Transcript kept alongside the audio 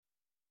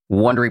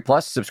Wondery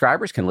Plus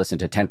subscribers can listen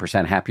to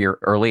 10% Happier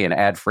early and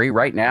ad-free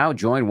right now.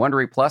 Join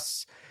Wondery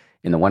Plus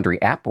in the Wondery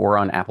app or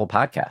on Apple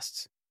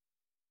Podcasts.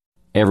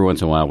 Every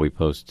once in a while, we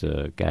post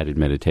a guided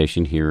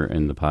meditation here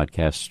in the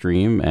podcast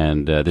stream,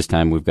 and this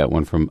time we've got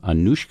one from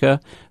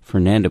Anushka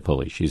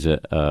Fernandopoulos. She's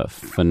a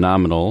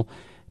phenomenal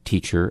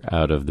teacher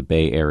out of the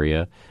Bay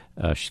Area.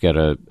 She's got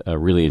a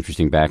really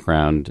interesting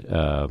background.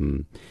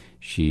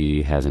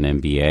 She has an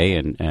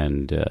MBA,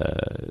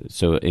 and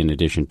so in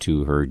addition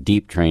to her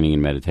deep training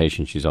in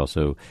meditation, she's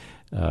also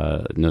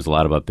knows a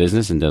lot about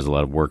business and does a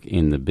lot of work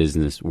in the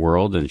business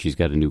world. And she's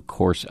got a new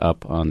course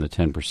up on the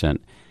 10%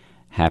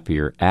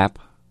 Happier app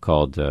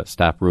called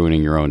Stop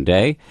Ruining Your Own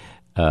Day.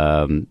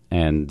 And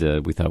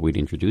we thought we'd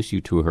introduce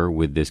you to her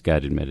with this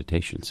guided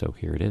meditation. So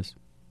here it is.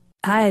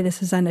 Hi,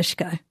 this is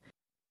Anushka.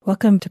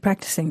 Welcome to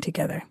Practicing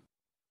Together.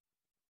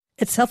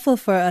 It's helpful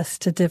for us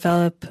to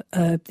develop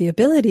the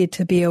ability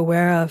to be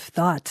aware of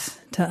thoughts,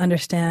 to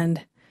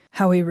understand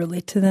how we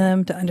relate to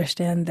them, to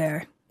understand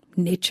their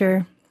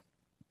nature.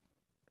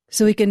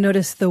 So we can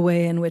notice the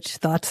way in which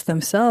thoughts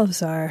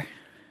themselves are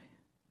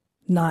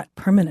not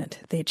permanent.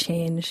 They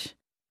change,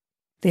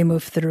 they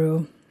move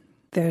through.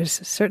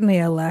 There's certainly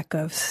a lack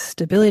of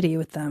stability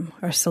with them,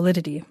 or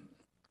solidity.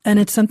 And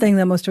it's something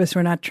that most of us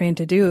were not trained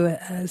to do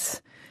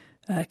as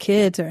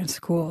kids or in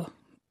school.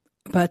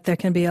 But there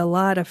can be a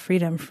lot of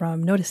freedom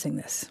from noticing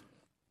this.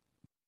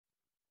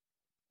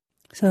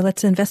 So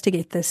let's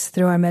investigate this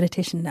through our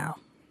meditation now.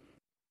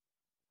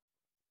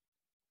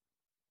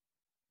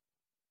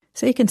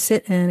 So you can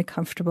sit in a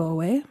comfortable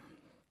way,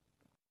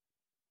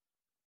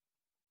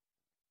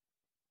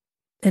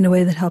 in a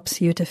way that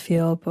helps you to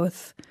feel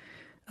both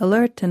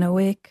alert and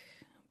awake,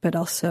 but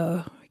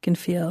also you can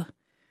feel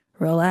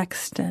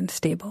relaxed and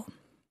stable.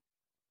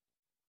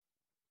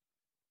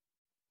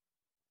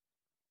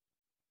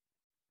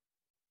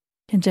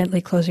 And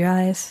gently close your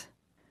eyes,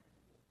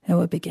 and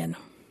we'll begin.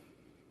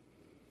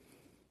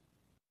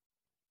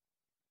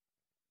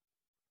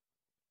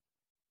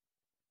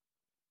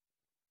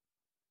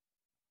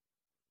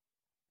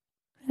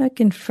 I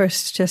can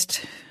first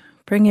just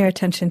bring your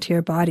attention to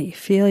your body.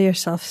 Feel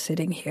yourself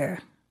sitting here.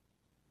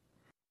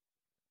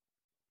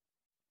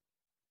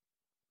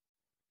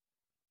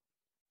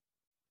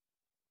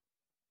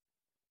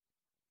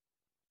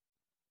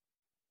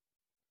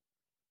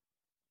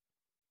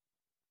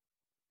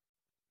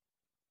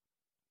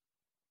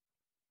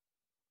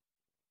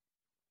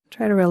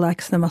 Try to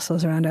relax the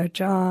muscles around our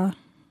jaw.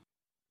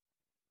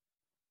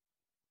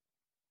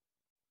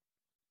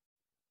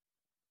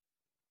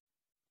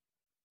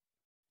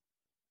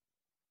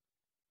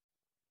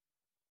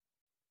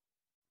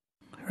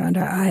 Around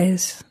our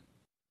eyes.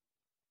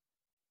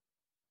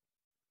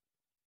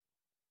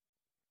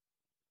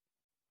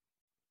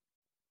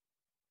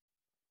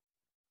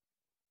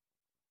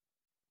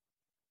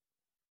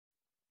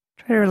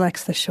 Try to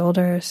relax the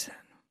shoulders.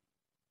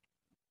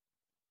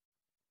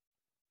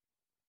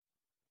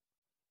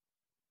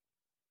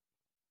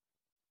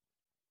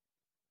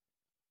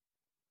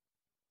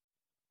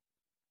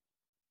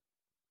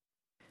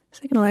 So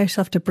you can allow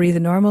yourself to breathe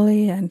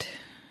normally and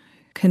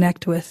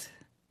connect with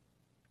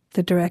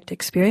the direct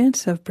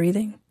experience of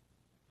breathing.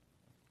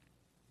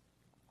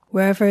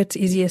 Wherever it's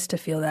easiest to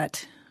feel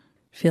that,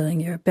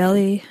 feeling your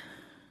belly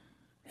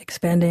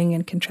expanding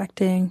and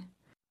contracting,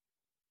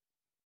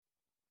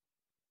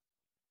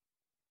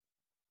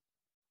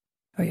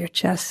 or your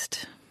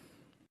chest,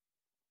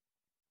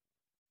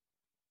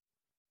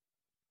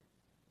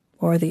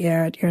 or the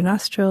air at your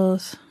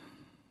nostrils,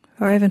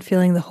 or even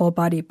feeling the whole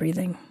body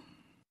breathing.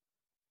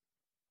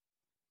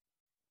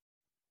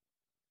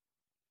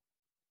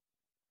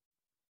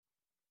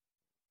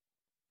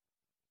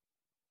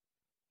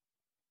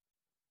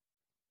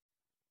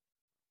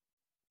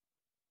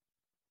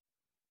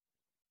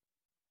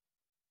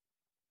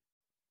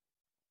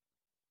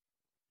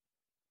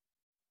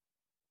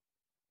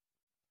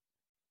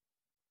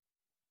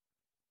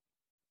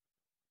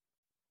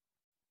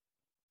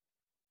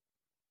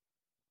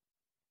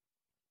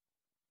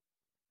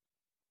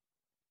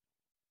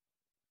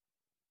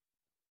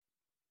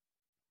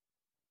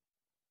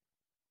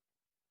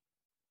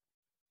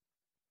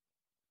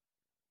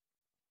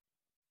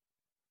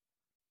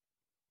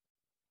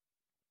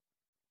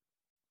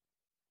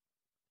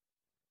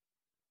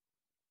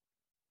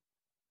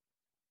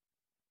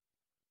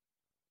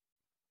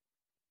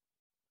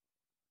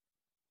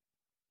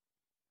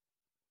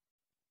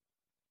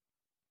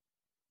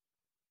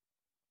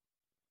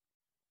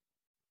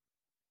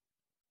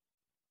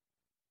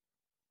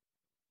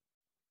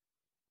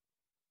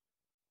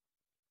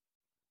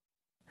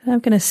 I'm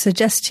going to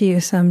suggest to you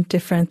some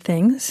different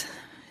things,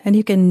 and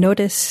you can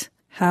notice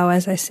how,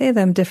 as I say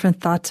them, different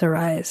thoughts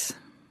arise.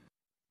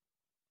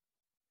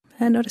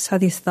 And notice how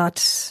these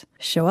thoughts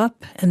show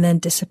up and then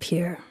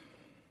disappear.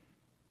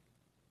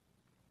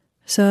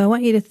 So I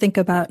want you to think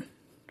about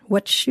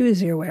what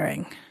shoes you're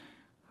wearing,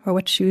 or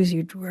what shoes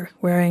you were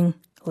wearing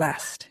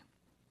last.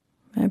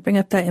 And bring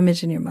up that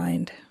image in your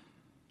mind.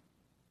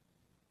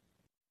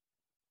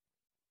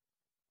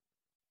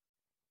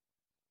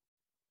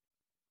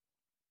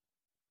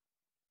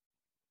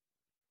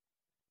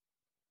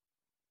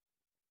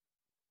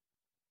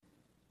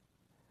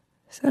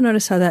 So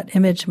notice how that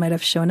image might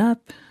have shown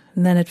up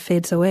and then it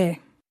fades away.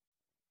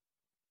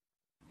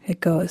 It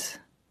goes.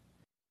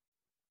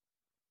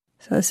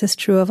 So this is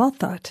true of all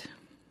thought.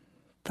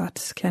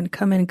 Thoughts can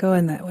come and go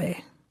in that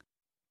way.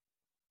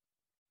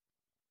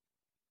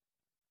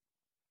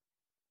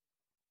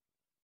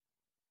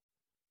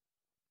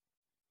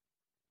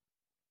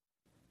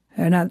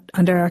 They're not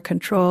under our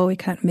control. We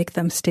can't make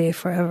them stay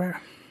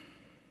forever.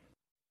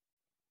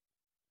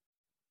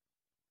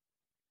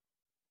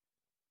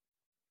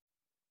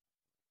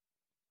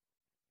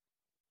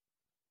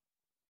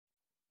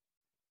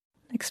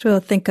 Next, we'll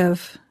think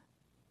of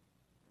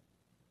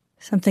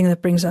something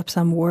that brings up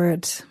some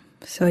words.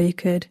 So you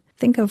could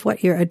think of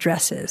what your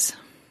address is.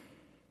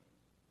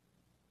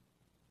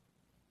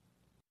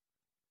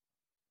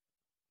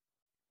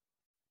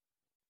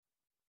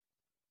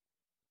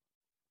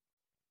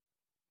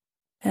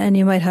 And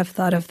you might have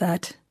thought of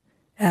that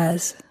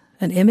as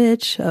an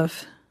image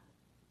of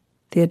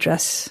the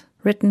address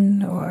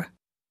written, or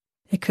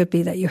it could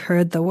be that you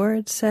heard the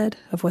words said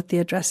of what the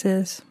address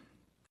is.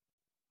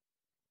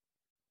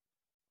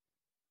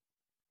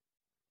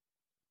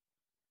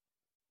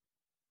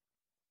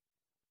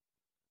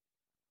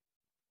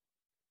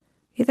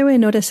 Either way,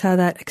 notice how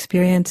that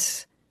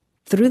experience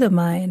through the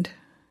mind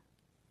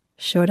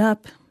showed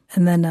up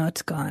and then now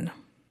it's gone.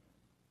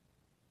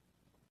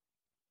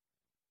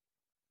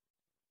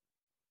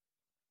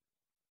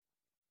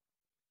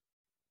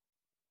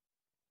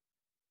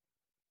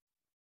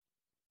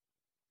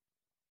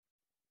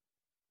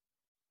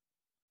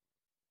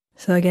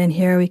 So again,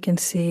 here we can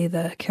see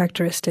the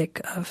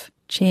characteristic of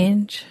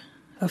change,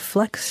 of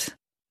flux.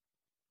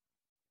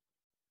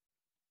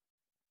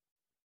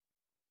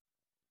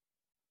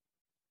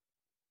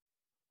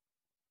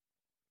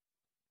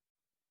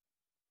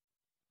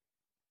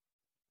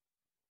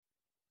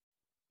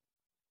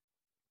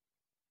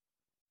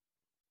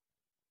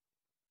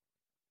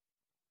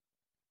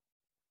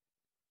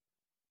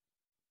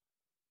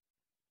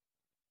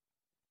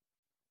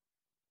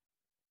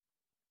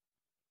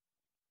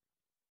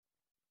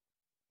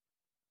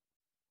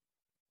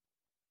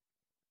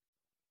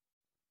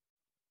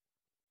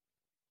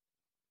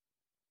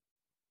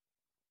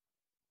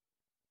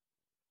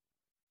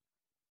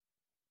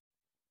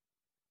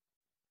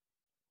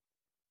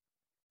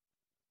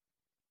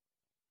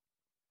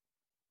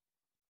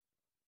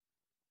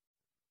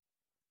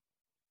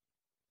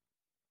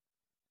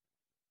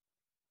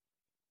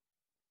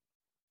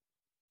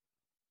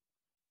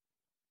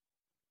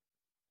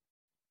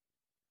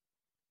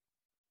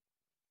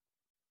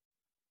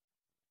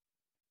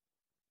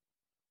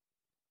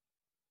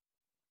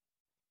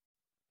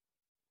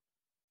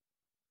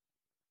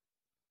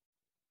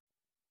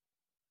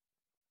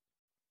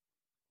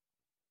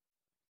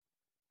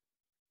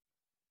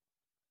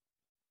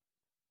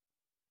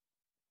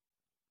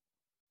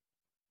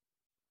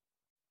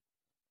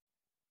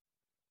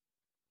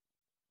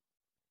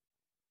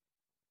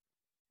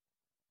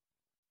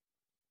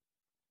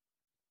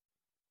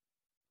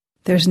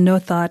 There's no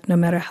thought, no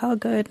matter how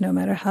good, no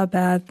matter how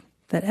bad,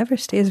 that ever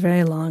stays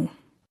very long.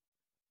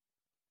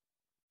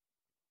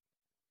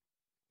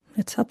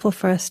 It's helpful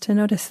for us to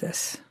notice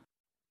this.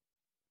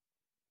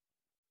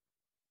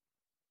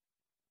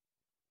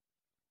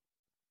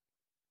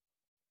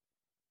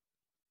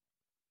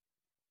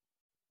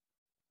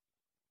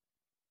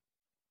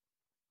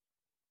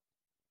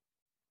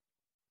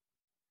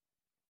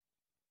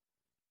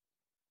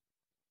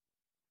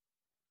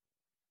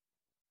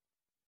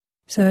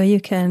 So you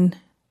can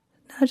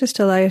now just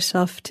allow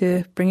yourself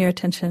to bring your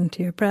attention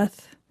to your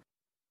breath.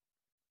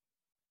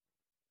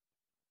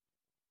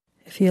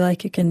 If you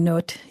like, you can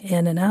note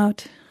in and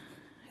out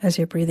as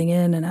you're breathing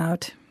in and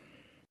out.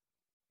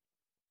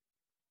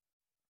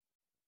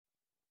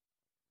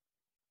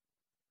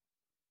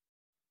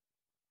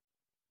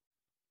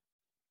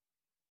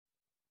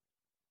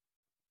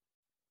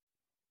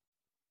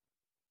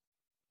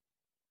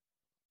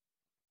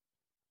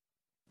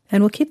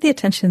 And we'll keep the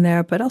attention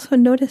there, but also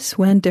notice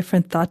when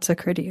different thoughts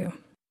occur to you.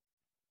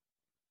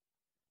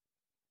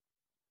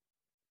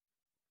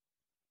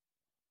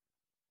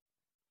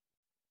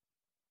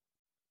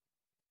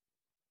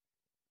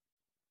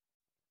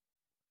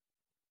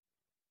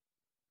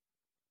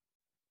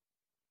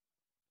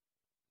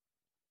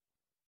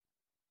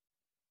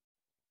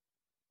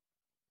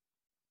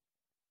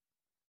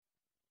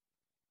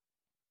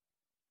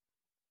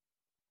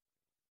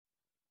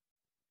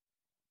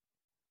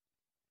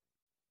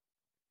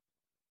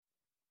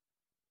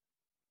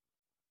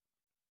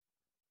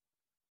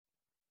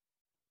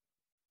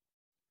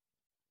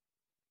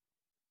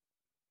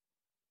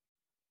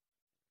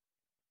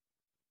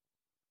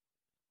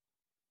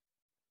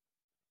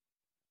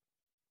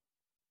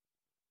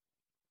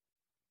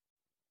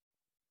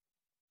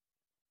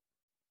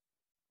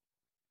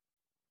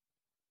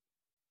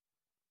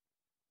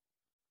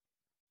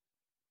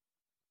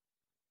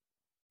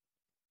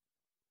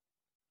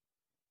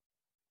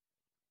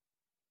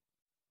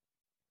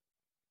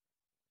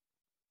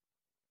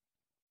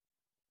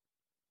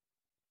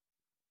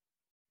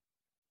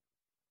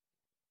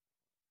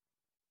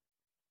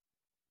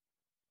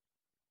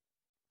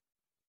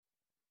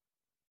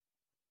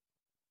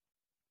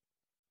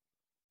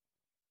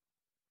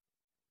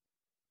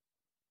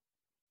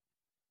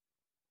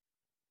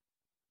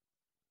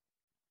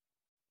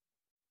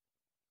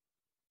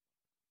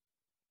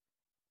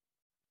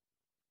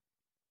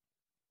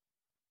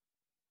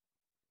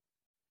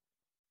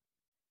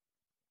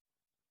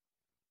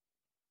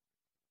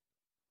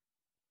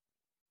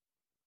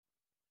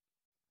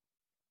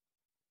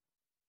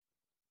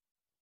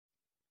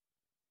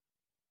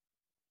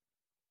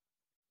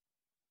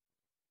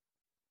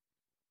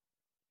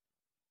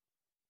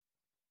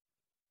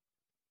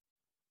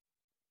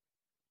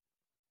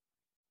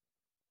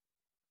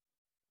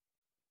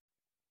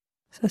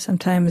 So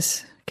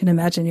sometimes you can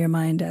imagine your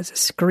mind as a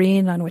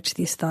screen on which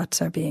these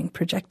thoughts are being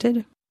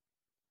projected.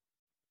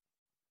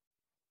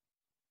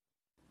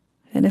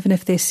 And even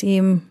if they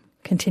seem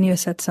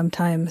continuous at some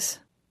times,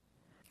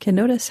 you can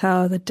notice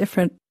how the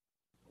different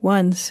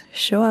ones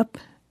show up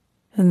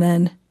and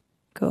then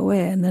go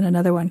away, and then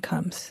another one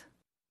comes.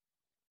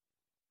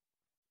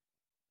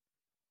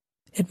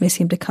 It may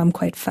seem to come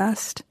quite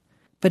fast,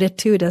 but it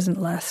too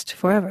doesn't last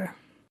forever.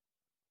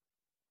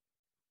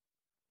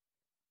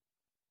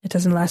 It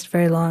doesn't last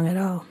very long at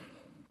all.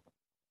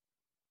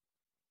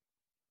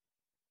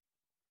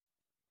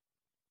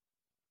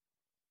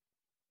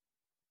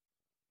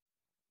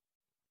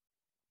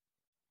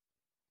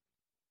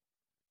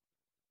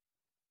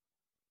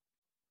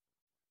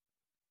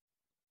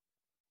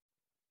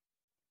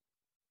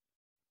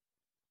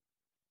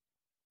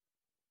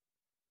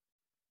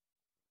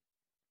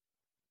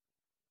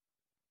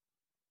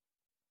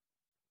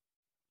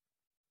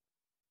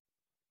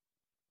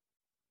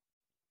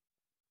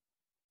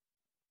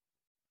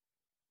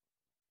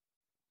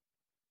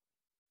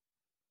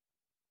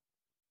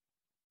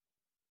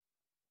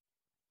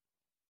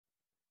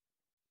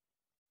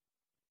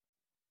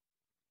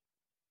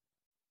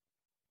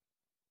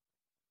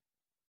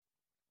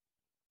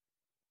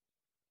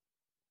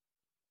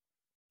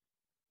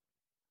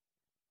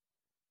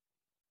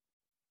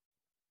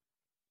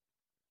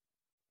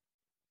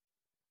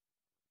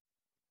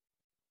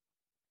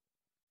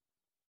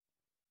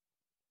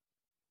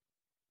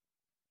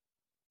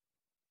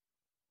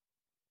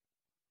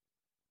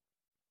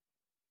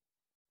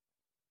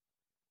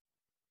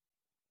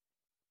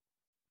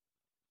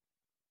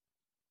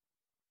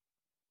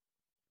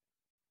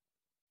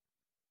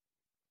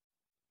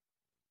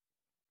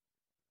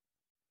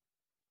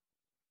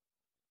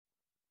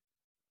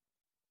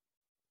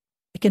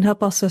 It can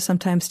help also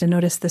sometimes to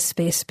notice the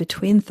space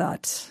between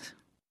thoughts.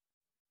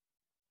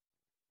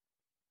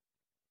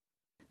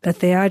 That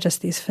they are just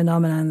these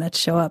phenomena that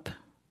show up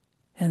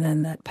and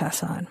then that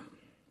pass on.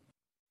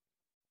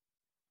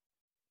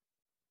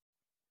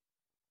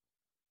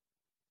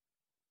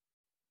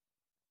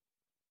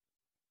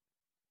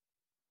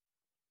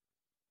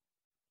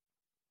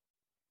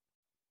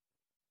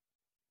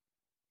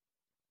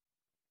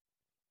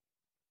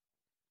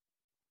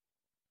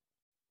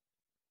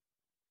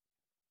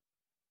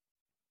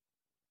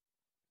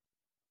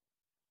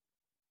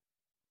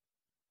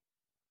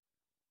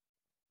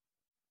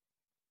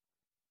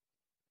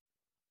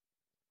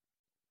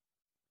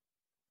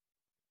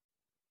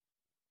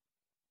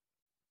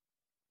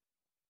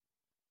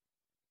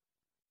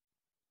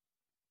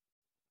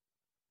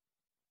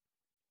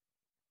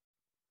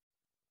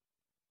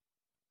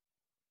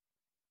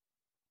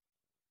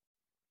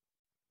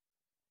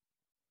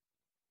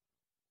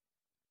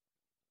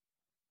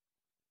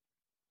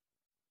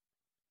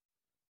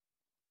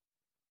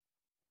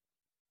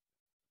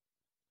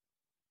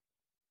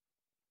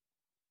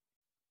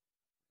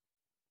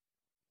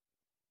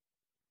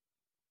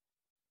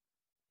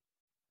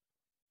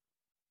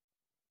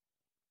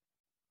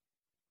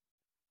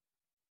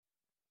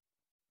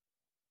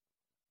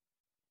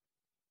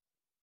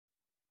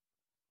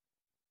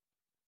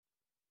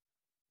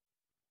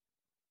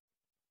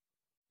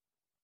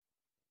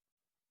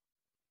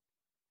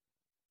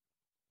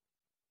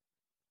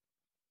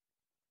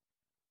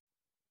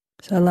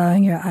 So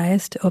allowing your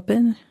eyes to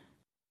open,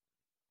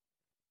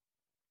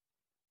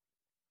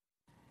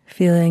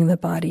 feeling the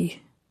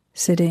body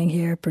sitting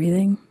here,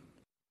 breathing.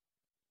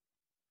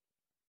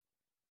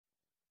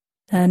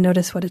 And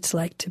notice what it's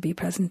like to be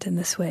present in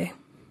this way.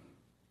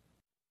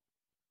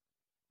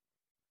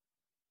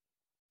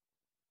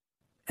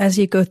 As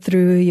you go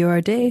through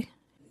your day,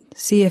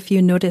 see if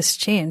you notice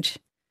change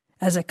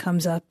as it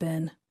comes up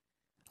in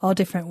all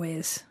different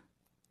ways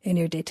in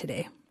your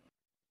day-to-day.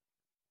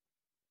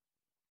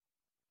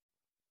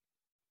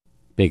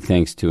 Big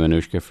thanks to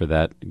Anushka for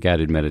that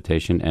guided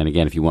meditation. And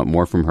again, if you want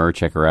more from her,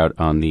 check her out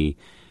on the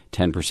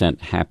 10%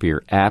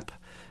 Happier app.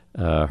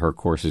 Her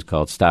course is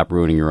called Stop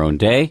Ruining Your Own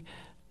Day,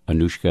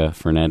 Anushka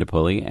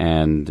Fernandopoulos,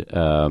 and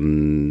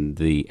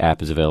the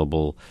app is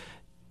available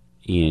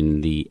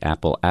in the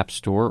Apple App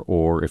Store,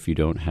 or if you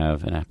don't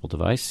have an Apple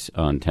device,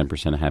 on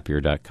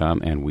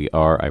 10percenthappier.com. And we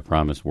are, I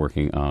promise,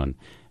 working on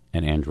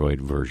an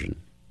Android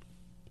version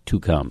to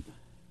come.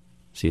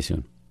 See you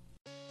soon.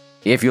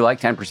 If you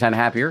like 10%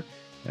 Happier,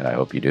 and I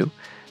hope you do,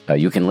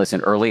 you can listen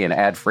early and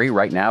ad-free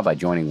right now by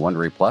joining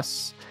Wondery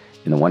Plus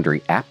in the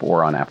Wondery app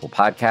or on Apple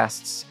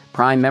Podcasts.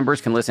 Prime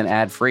members can listen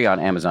ad-free on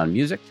Amazon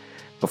Music.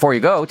 Before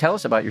you go, tell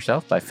us about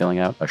yourself by filling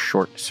out a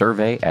short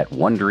survey at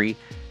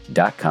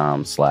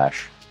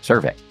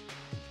Wondery.com/survey.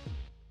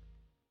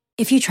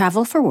 If you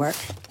travel for work,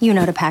 you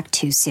know to pack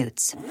 2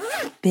 suits.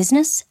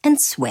 Business and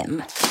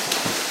swim.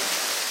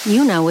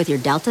 You know with your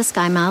Delta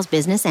SkyMiles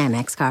Business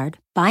Amex card,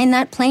 buying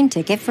that plane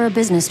ticket for a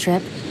business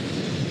trip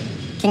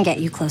can get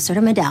you closer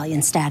to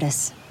medallion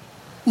status.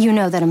 You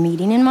know that a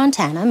meeting in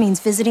Montana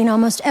means visiting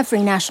almost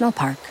every national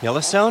park.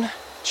 Yellowstone?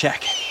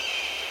 Check.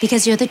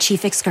 Because you're the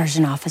chief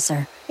excursion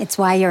officer. It's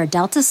why you're a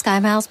Delta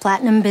SkyMiles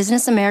Platinum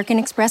Business American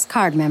Express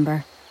card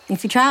member.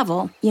 If you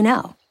travel, you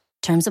know.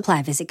 Terms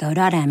apply. Visit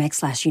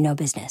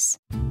go.amex/you-know-business.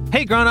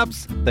 Hey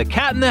grown-ups, the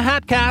Cat in the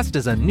Hat Cast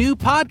is a new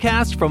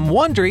podcast from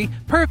Wondery,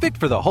 perfect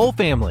for the whole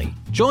family.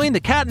 Join the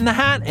Cat in the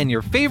Hat and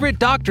your favorite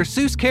Dr.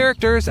 Seuss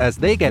characters as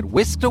they get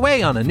whisked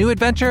away on a new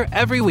adventure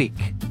every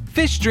week.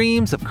 Fish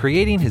dreams of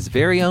creating his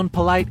very own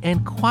polite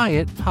and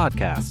quiet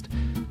podcast.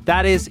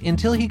 That is,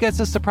 until he gets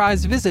a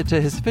surprise visit to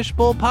his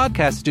Fishbowl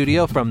podcast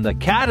studio from the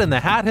Cat in the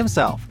Hat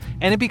himself,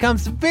 and it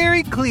becomes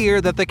very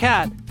clear that the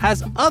cat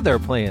has other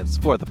plans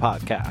for the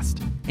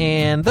podcast.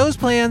 And those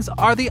plans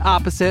are the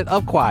opposite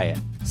of quiet.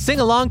 Sing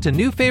along to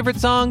new favorite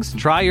songs,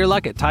 try your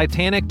luck at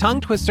Titanic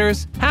tongue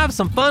twisters, have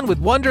some fun with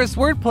wondrous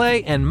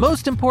wordplay, and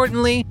most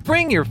importantly,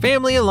 bring your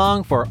family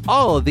along for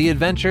all of the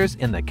adventures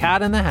in the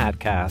Cat in the Hat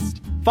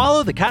Cast.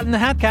 Follow the Cat in the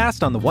Hat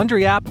Cast on the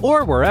Wondery app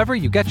or wherever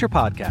you get your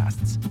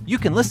podcasts. You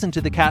can listen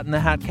to the Cat in the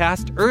Hat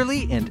Cast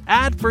early and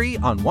ad-free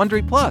on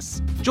Wondery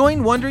Plus. Join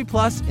Wondery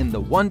Plus in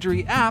the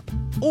Wondery app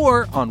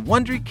or on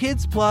Wondery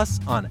Kids Plus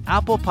on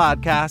Apple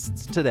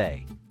Podcasts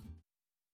today.